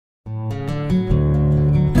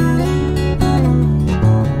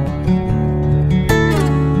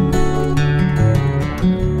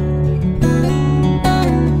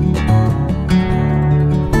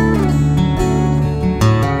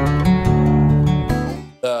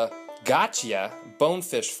Gotcha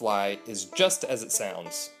Bonefish Fly is just as it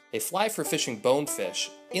sounds. A fly for fishing bonefish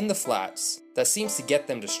in the flats that seems to get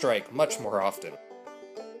them to strike much more often.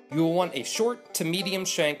 You will want a short to medium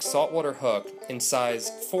shank saltwater hook in size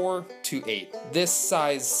 4 to 8. This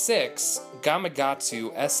size 6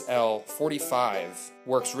 Gamakatsu SL45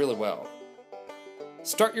 works really well.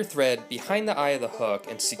 Start your thread behind the eye of the hook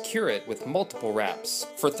and secure it with multiple wraps.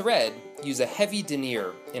 For thread, use a heavy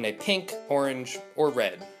denier in a pink, orange, or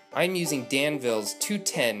red. I'm using Danville's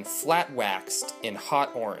 210 flat waxed in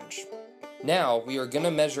hot orange. Now we are going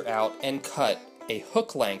to measure out and cut a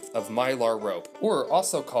hook length of Mylar rope, or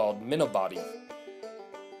also called minnow body.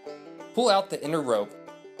 Pull out the inner rope.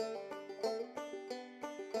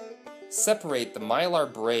 Separate the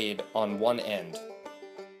Mylar braid on one end.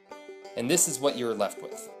 And this is what you're left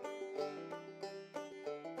with.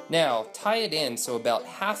 Now, tie it in so about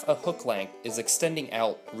half a hook length is extending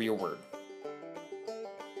out rearward.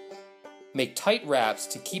 Make tight wraps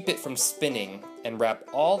to keep it from spinning and wrap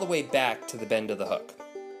all the way back to the bend of the hook.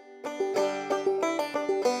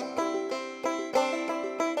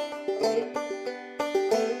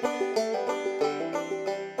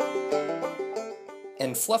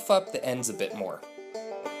 And fluff up the ends a bit more.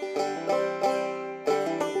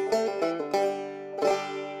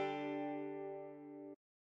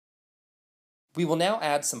 We will now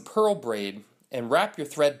add some pearl braid and wrap your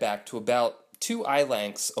thread back to about 2 eye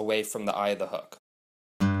lengths away from the eye of the hook.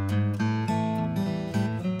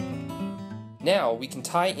 Now we can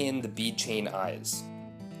tie in the bead chain eyes.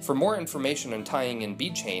 For more information on tying in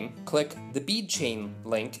bead chain, click the bead chain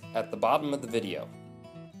link at the bottom of the video.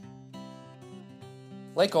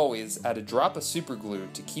 Like always, add a drop of super glue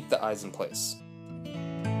to keep the eyes in place.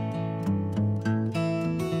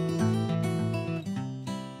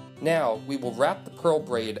 Now, we will wrap the pearl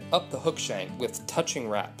braid up the hook shank with touching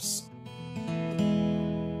wraps.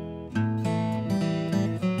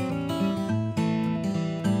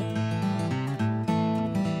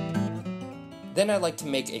 Then I like to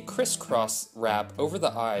make a crisscross wrap over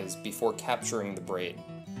the eyes before capturing the braid.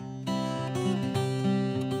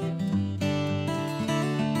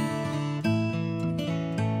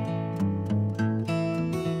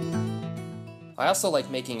 I also like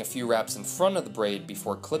making a few wraps in front of the braid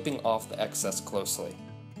before clipping off the excess closely.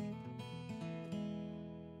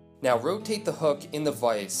 Now rotate the hook in the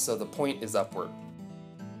vise so the point is upward.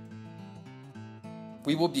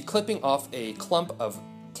 We will be clipping off a clump of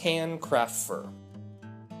tan craft fur.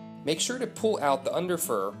 Make sure to pull out the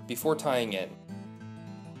underfur before tying in.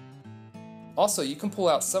 Also, you can pull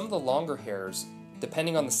out some of the longer hairs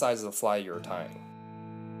depending on the size of the fly you're tying.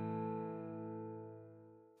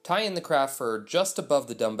 Tie in the craft fur just above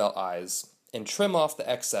the dumbbell eyes and trim off the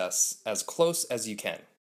excess as close as you can.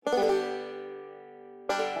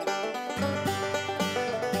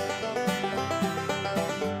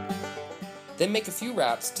 Then make a few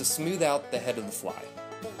wraps to smooth out the head of the fly.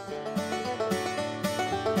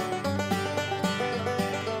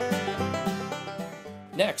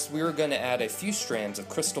 Next, we are going to add a few strands of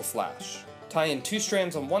Krystal flash. Tie in 2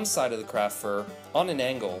 strands on one side of the craft fur on an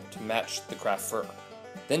angle to match the craft fur.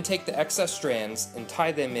 Then take the excess strands and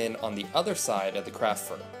tie them in on the other side of the craft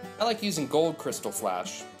fur. I like using gold Krystal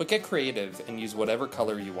flash, but get creative and use whatever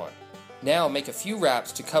color you want. Now make a few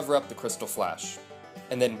wraps to cover up the Krystal flash,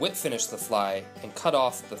 and then whip finish the fly and cut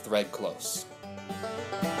off the thread close.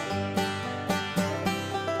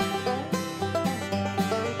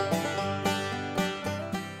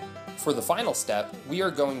 For the final step, we are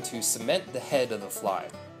going to cement the head of the fly.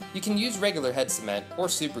 You can use regular head cement or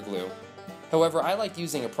super glue. However, I like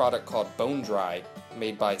using a product called Bone Dry,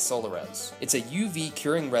 made by Solarez. It's a UV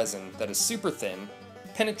curing resin that is super thin,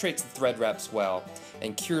 penetrates the thread wraps well,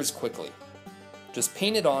 and cures quickly. Just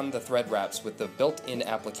paint it on the thread wraps with the built-in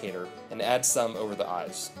applicator and add some over the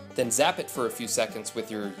eyes. Then zap it for a few seconds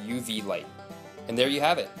with your UV light. And there you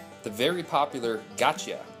have it, the very popular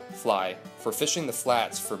Gotcha fly for fishing the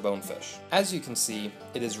flats for bonefish. As you can see,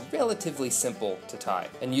 it is relatively simple to tie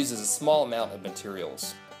and uses a small amount of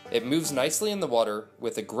materials. It moves nicely in the water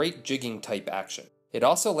with a great jigging type action. It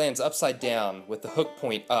also lands upside down with the hook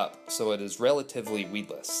point up, so it is relatively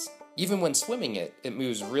weedless. Even when swimming it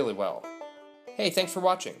moves really well. Hey, thanks for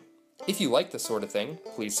watching. If you like this sort of thing,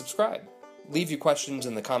 please subscribe. Leave your questions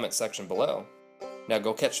in the comment section below. Now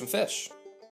go catch some fish.